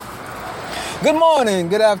Good morning,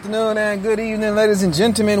 good afternoon, and good evening, ladies and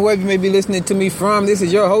gentlemen, wherever you may be listening to me from. This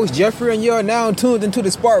is your host, Jeffrey, and you're now tuned into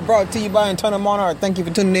the Spark, brought to you by Internal Monarch. Thank you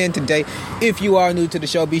for tuning in today. If you are new to the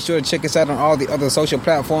show, be sure to check us out on all the other social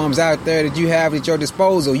platforms out there that you have at your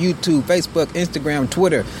disposal. YouTube, Facebook, Instagram,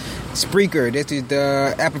 Twitter, Spreaker. This is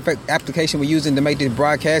the application we're using to make this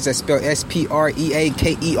broadcast. That's spelled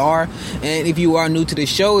SparxKer. And if you are new to the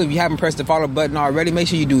show, if you haven't pressed the follow button already, make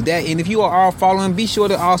sure you do that. And if you are all following, be sure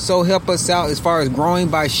to also help us out as far as growing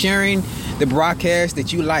by sharing the broadcast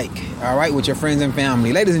that you like, all right, with your friends and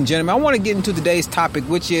family. Ladies and gentlemen, I want to get into today's topic,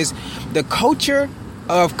 which is the culture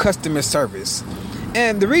of customer service.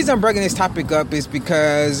 And the reason I'm bringing this topic up is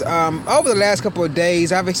because over the last couple of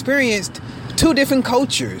days, I've experienced two different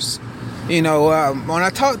cultures. When I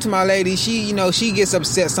talk to my lady, she gets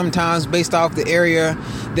upset sometimes based off the area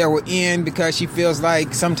that we're in, because she feels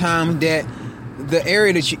like sometimes that the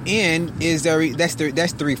area that you're in is that's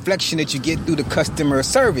the reflection that you get through the customer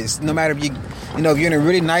service. No matter if if you're in a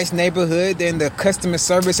really nice neighborhood, then the customer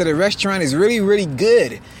service at a restaurant is really, really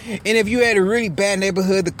good. And if you're at a really bad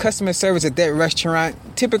neighborhood, the customer service at that restaurant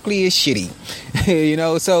typically is shitty.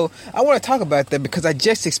 So I want to talk about that because I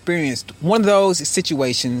just experienced one of those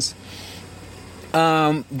situations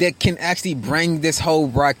that can actually bring this whole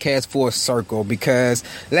broadcast full circle. Because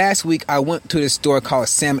last week I went to this store called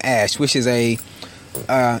Sam Ash, which is a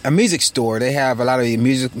music store. They have a lot of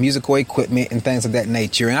musical equipment and things of that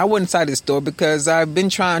nature. And I went inside the store because I've been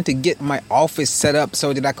trying to get my office set up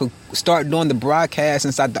so that I could start doing the broadcast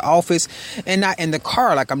inside the office and not in the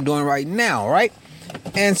car like I'm doing right now, right?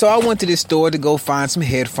 And so I went to this store to go find some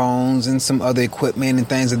headphones and some other equipment and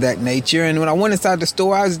things of that nature. And when I went inside the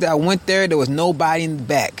store, I went there was nobody in the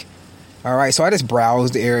back. All right, so I just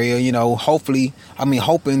browsed the area,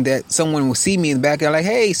 hoping that someone will see me in the back. They're like,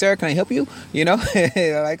 "Hey, sir, can I help you?"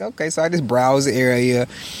 Like, okay, so I just browsed the area.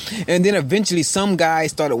 And then eventually some guy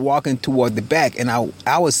started walking toward the back, and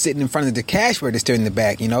I was sitting in front of the cash register in the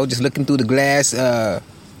back, just looking through the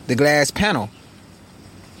glass panel.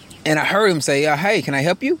 And I heard him say, "Hey, can I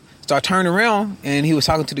help you?" So I turned around, and he was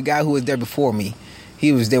talking to the guy who was there before me.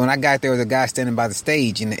 He was there. When I got there, was a guy standing by the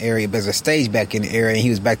stage in the area. There's a stage back in the area, and he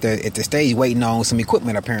was back there at the stage waiting on some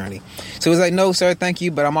equipment, apparently. So he was like, "No, sir, thank you,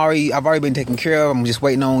 but I've already been taken care of. I'm just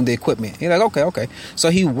waiting on the equipment." He's like, okay. So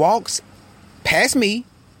he walks past me.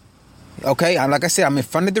 Okay, like I said, I'm in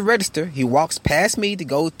front of the register. He walks past me to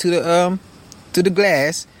go to the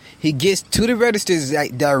glass. He gets to the register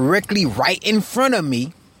like directly right in front of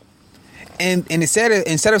me. And instead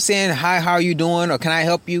of saying, "Hi, how are you doing?" or "Can I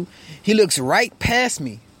help you?" he looks right past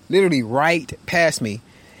me, literally right past me,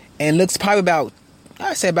 and looks probably about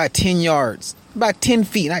 10 yards, about 10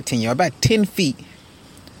 feet, not 10 yards, about 10 feet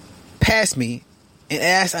past me, and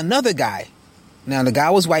asked another guy. Now, the guy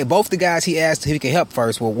was white. Both the guys he asked if he could help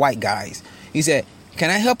first were white guys. He said, "Can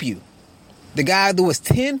I help you?" The guy that was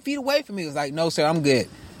 10 feet away from me was like, "No, sir, I'm good."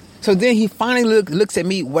 So then he finally looks at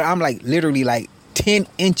me where I'm like literally like 10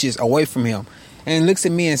 inches away from him, and looks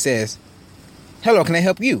at me and says, "Hello, can I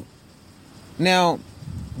help you?" Now,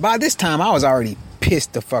 by this time, I was already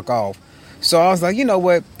pissed the fuck off. So I was like, you know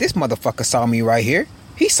what? This motherfucker saw me right here.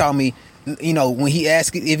 He saw me, when he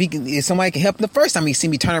asked if somebody can help him. The first time he see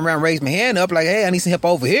me turn around, raise my hand up, like, "Hey, I need some help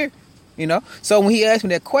over here." So when he asked me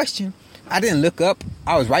that question, I didn't look up.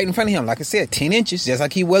 I was right in front of him, like I said, 10 inches, just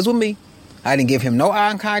like he was with me. I didn't give him no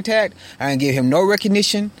eye contact. I didn't give him no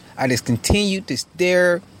recognition. I just continued to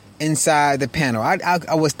stare inside the panel.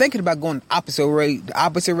 I was thinking about going the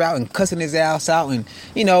opposite route and cussing his ass out and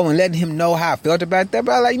letting him know how I felt about that.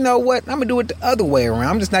 But I was like, you know what? I'm gonna do it the other way around.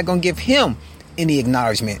 I'm just not gonna give him any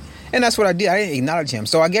acknowledgement. And that's what I did. I didn't acknowledge him.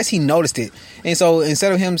 So I guess he noticed it. And so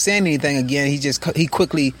instead of him saying anything again, he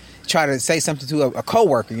quickly tried to say something to a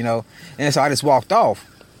coworker, And so I just walked off.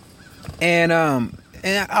 And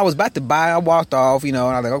I was about to buy. I walked off, and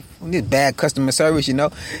I was like, "Oh, this bad customer service,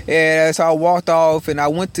 And so I walked off, and I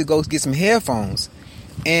went to go get some headphones.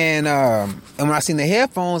 And when I seen the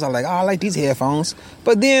headphones, I was like, "Oh, I like these headphones."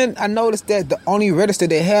 But then I noticed that the only register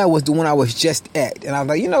they had was the one I was just at. And I was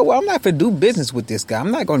like, you know what? I'm not going to do business with this guy.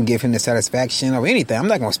 I'm not going to give him the satisfaction or anything. I'm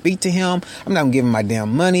not going to speak to him. I'm not going to give him my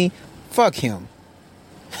damn money. Fuck him.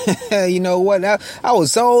 You know what? I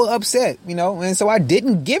was so upset, and so I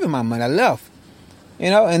didn't give him my money. I left.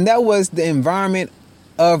 And that was the environment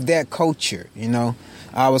of that culture,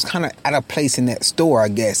 I was kind of out of place in that store, I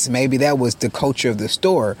guess. Maybe that was the culture of the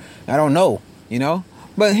store. I don't know,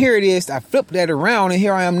 But here it is. I flipped that around, and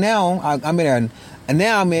here I am now.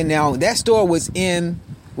 That store was in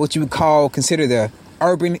what you would consider the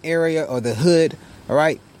urban area or the hood, all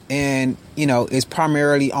right? And, it's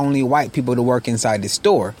primarily only white people to work inside the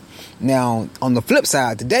store. Now, on the flip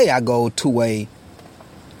side, today I go to a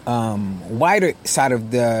wider side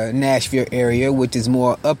of the Nashville area, which is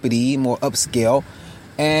more uppity, more upscale.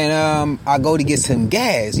 And I go to get some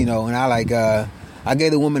gas, and I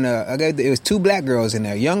gave the woman it was 2 black girls in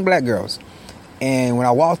there, young black girls. And when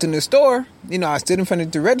I walked in the store, I stood in front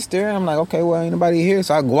of the register, and I'm like, okay, well, ain't nobody here.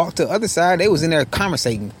 So I walked to the other side. They was in there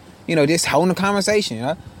conversating, just holding a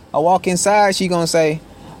conversation. I walk inside, she gonna say,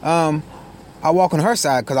 I walk on her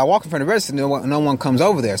side, because I walk in front of the register, no one comes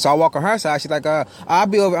over there. So I walk on her side, she's like, I'll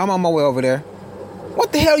be over, I'm on my way over there.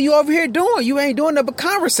 What the hell are you over here doing? You ain't doing nothing but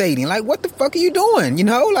conversating. Like, what the fuck are you doing?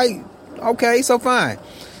 Okay, so fine.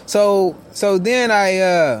 So then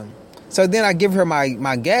I give her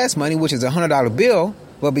my gas money, which is $100 bill.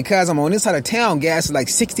 But because I'm on this side of town, gas is like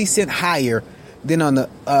 60 cents higher than on the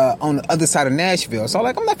other side of Nashville. So I'm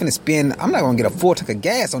not going to get a full tank of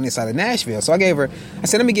gas on this side of Nashville. So I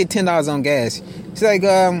said, let me get $10 on gas. She's like,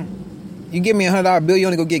 you give me $100 bill, you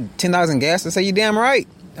only go get $10 in gas? I said, you damn right.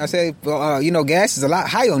 I said, well, gas is a lot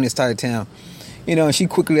higher on this side of town. And she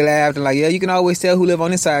quickly laughed and yeah, you can always tell who live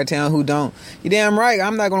on this side of town, who don't. You damn right.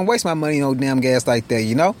 I'm not going to waste my money on damn gas like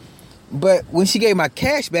that, But when she gave my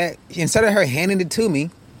cash back, instead of her handing it to me,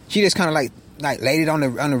 she just kind of like laid it on the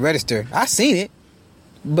register. I seen it,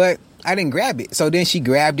 but I didn't grab it. So then she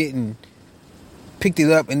grabbed it and picked it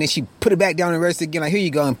up, and then she put it back down on the register again. Like, here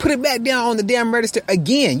you go, and put it back down on the damn register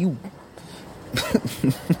again. You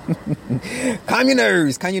calm your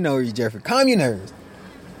nerves, Jeffrey. Calm your nerves.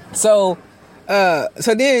 So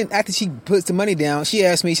then after she puts the money down, she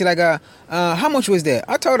asked me, she's like, how much was that?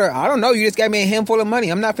 I told her, I don't know. You just gave me a handful of money.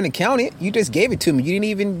 I'm not going to count it. You just gave it to me. You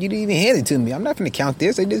didn't even hand it to me. I'm not going to count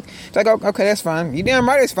this. It's like, okay, that's fine. You damn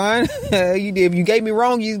right, it's fine. You did. If you gave me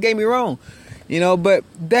wrong, you just gave me wrong. But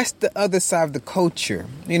that's the other side of the culture.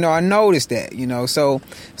 I noticed that, so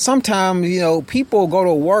sometimes, people go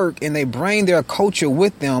to work and they bring their culture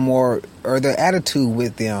with them or their attitude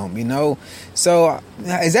with them, So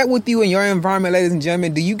is that with you in your environment, ladies and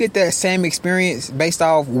gentlemen? Do you get that same experience based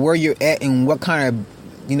off where you're at and what kind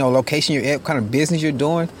of, location you're at, what kind of business you're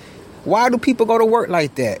doing? Why do people go to work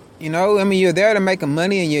like that? You're there to make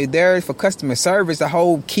money and you're there for customer service. The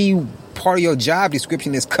whole key part of your job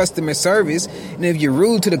description is customer service. And if you're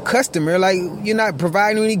rude to the customer, you're not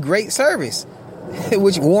providing any great service,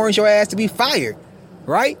 which warrants your ass to be fired,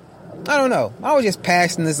 right? I don't know. I was just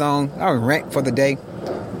passing this on. I was rant for the day,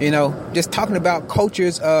 just talking about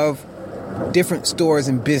cultures of different stores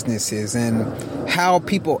and businesses and how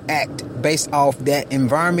people act based off that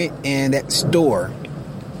environment and that store.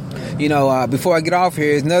 Before I get off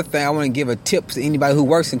here, there's another thing I want to give a tip to anybody who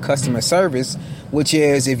works in customer service, which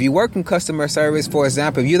is if you work in customer service, for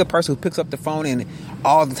example, if you're the person who picks up the phone and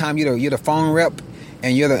all the time you're the phone rep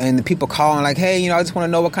and and the people calling like, hey, I just want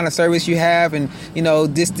to know what kind of service you have and,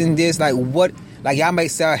 this and this, y'all may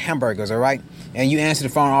sell hamburgers, all right? And you answer the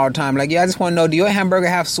phone all the time like, yeah, I just want to know, do your hamburger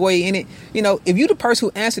have soy in it? If you're the person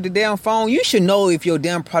who answered the damn phone, you should know if your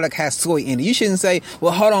damn product has soy in it. You shouldn't say,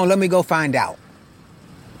 well, hold on, let me go find out.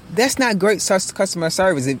 That's not great customer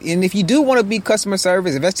service. And if you do want to be customer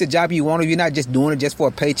service, if that's the job you want, if you're not just doing it just for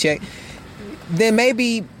a paycheck, then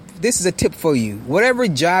maybe this is a tip for you. Whatever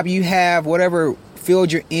job you have, whatever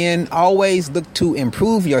field you're in, always look to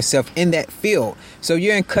improve yourself in that field. So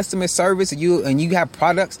you're in customer service and you have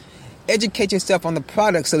products. Educate yourself on the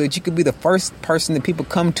product so that you could be the first person that people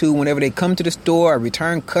come to whenever they come to the store, a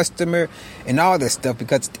return customer, and all that stuff.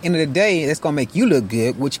 Because at the end of the day, that's going to make you look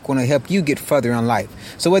good, which is going to help you get further in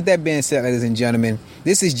life. So with that being said, ladies and gentlemen,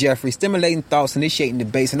 this is Jeffrey, stimulating thoughts, initiating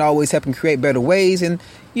debates, and always helping create better ways. And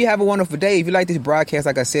you have a wonderful day. If you like this broadcast,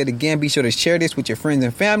 like I said again, be sure to share this with your friends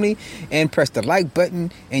and family and press the like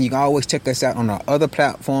button. And you can always check us out on our other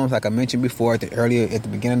platforms, like I mentioned before at the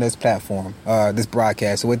beginning of this platform, this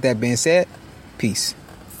broadcast. So with that being said, peace.